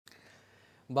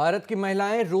भारत की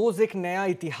महिलाएं रोज एक नया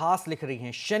इतिहास लिख रही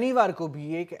हैं। शनिवार को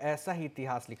भी एक ऐसा ही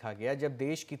इतिहास लिखा गया जब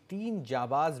देश की 3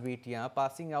 जाबाज बेटियां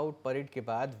पासिंग आउट परेड के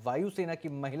बाद वायुसेना की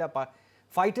महिला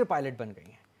फाइटर पायलट बन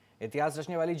गई हैं। इतिहास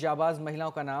रचने वाली जाबाज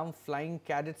महिलाओं का नाम फ्लाइंग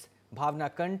कैडेट्स भावना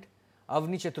कंठ,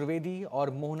 अवनी चतुर्वेदी और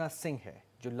मोहना सिंह है,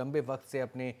 जो लंबे वक्त से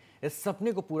अपने इस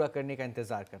सपने को पूरा करने का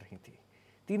इंतजार कर रही थी।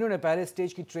 तीनों ने पहले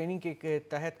स्टेज की ट्रेनिंग के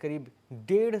तहत करीब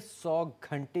 150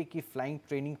 घंटे की फ्लाइंग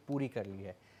ट्रेनिंग पूरी कर ली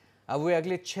है। अब वे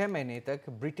अगले 6 महीने तक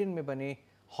ब्रिटेन में बने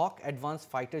हॉक एडवांस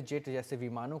फाइटर जेट जैसे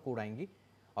विमानों को उड़ाएंगी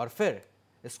और फिर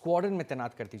स्क्वाड्रन में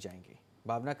तैनात कर दी जाएंगी।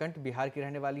 भावना कंठ बिहार की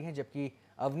रहने वाली हैं, जबकि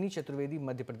अवनी चतुर्वेदी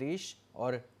मध्य प्रदेश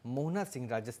और मोहना सिंह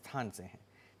राजस्थान से हैं।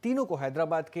 तीनों को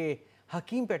हैदराबाद के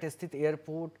हकीमपेट स्थित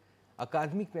एयरपोर्ट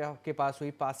अकादमी के पास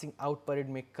हुई पासिंग आउट परेड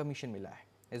में कमीशन मिला है।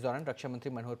 इस दौरान रक्षा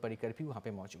मंत्री मनोहर पर्रिकर भी वहां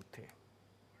पे मौजूद थे।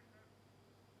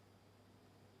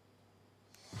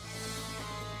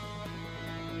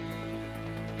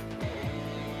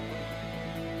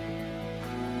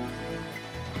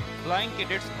 फ्लाइंग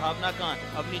कैडेट्स भावना कांत,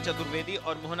 अवनी चतुर्वेदी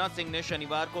और मोहना सिंह ने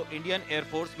शनिवार को इंडियन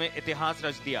एयरफोर्स में इतिहास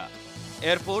रच दिया।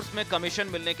 एयरफोर्स में कमीशन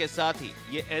मिलने के साथ ही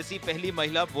ये ऐसी पहली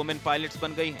महिला वुमेन पायलट्स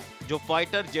बन गई हैं जो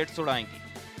फाइटर जेट्स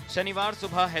उड़ाएंगी। शनिवार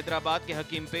सुबह हैदराबाद के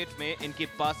हकीमपेट में इनकी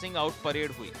पासिंग आउट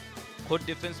परेड हुई। खुद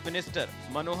डिफेंस मिनिस्टर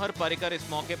मनोहर पर्रिकर इस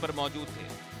मौके पर मौजूद थे।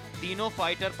 तीनों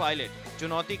फाइटर पायलट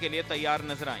चुनौती के लिए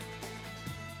तैयार नजर आए।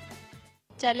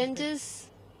 चैलेंजेस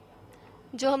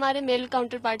जो हमारे मेल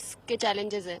काउंटर पार्ट्स के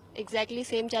चैलेंजेस हैं, एग्जैक्टली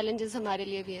सेम चैलेंजेस हमारे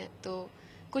लिए भी हैं, तो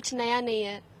कुछ नया नहीं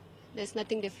है। There is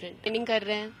nothing different. Training कर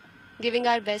रहे हैं, giving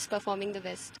our best, performing the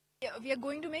best. We are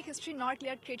going to make history, not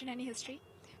creating any history.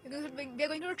 Because we are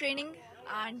going to do training,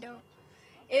 and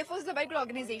Air Force is a very good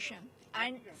organization,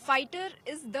 and fighter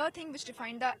is the thing which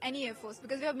defined any Air Force,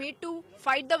 because we are made to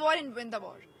fight the war and win the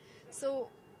war. So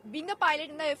being a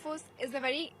pilot in the Air Force is a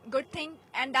very good thing,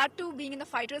 and that too being in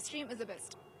the fighter stream is the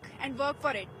best. And work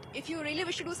for it. If you really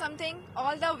wish to do something,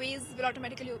 all the ways will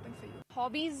automatically open for you.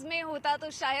 Hobbies में होता तो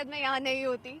शायद मैं यहाँ नहीं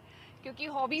होती, क्योंकि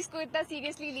hobbies को इतना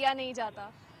सीरियसली लिया नहीं जाता।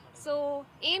 सो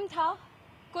एम था,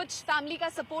 कुछ फैमिली का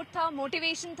सपोर्ट था,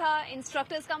 मोटिवेशन था,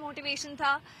 इंस्ट्रक्टर्स का मोटिवेशन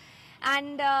था,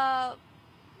 एंड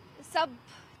सब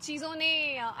चीज़ों ने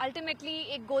अल्टीमेटमेटली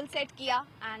एक गोल सेट किया,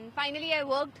 and finally I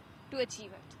worked to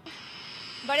achieve it.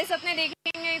 बड़े सपने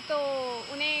देखेंगे तो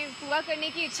उन्हें पूरा करने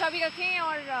की इच्छा भी रखें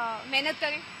और मेहनत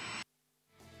करें।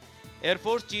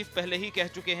 एयरफोर्स चीफ पहले ही कह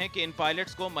चुके हैं कि इन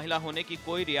पायलट्स को महिला होने की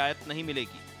कोई रियायत नहीं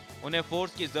मिलेगी। उन्हें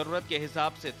फोर्स की जरूरत के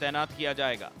हिसाब से तैनात किया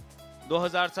जाएगा।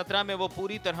 2017 में वो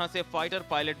पूरी तरह से फाइटर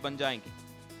पायलट बन जाएंगी।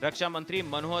 रक्षा मंत्री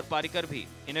मनोहर पर्रिकर भी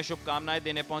इन्हें शुभकामनाएं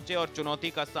देने पहुंचे और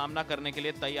चुनौती का सामना करने के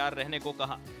लिए तैयार रहने को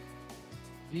कहा।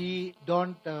 We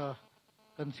don't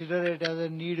consider it as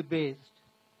a need based.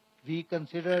 We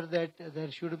consider that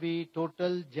there should be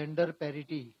total gender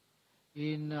parity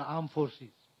in armed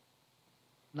forces.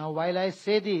 Now, while I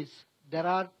say this, there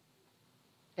are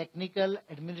technical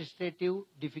administrative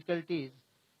difficulties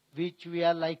which we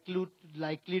are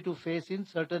likely to face in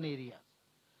certain areas.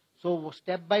 So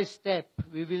step by step,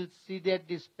 we will see that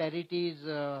this parity is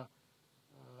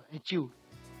achieved.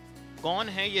 कौन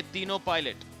है ये तीनों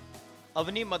pilot?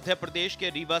 Avani Madhya Pradesh के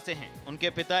रीवा से हैं। उनके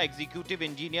पिता executive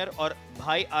engineer और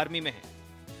भाई आर्मी में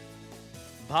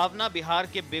हैं। भावना बिहार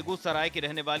के बेगूसराय की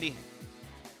रहने वाली हैं।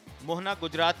 मोहना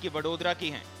गुजरात की वडोदरा की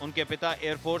हैं। उनके पिता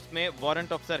एयरफोर्स में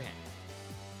वारंट अफसर हैं।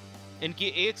 इनकी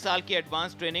 1 साल की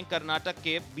एडवांस ट्रेनिंग कर्नाटक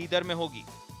के बीदर में होगी।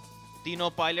 तीनों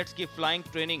पायलट्स की flying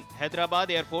training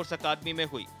Hyderabad air force academy में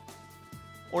हुई।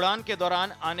 उड़ान के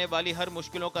दौरान आने वाली हर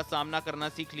मुश्किलों का सामना करना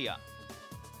सीख लिया।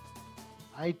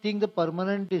 I think the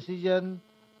permanent decision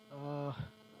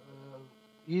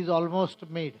is almost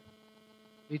made.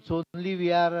 It's only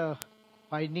we are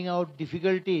finding out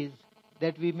difficulties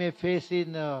that we may face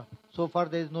in. So far,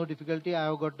 there is no difficulty. I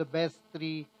have got the best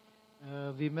 3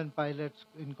 women pilots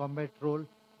in combat role,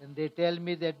 and they tell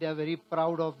me that they are very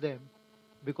proud of them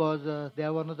because they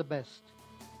are one of the best.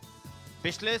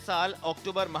 पिछले साल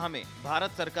अक्टूबर माह में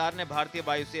भारत सरकार ने भारतीय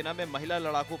वायुसेना में महिला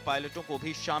लड़ाकू पायलटों को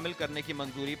भी शामिल करने की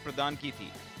मंजूरी प्रदान की थी,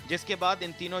 जिसके बाद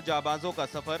इन तीनों जाबाजों का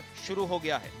सफर शुरू हो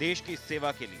गया है देश की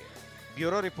सेवा के लिए।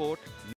 Bureau report.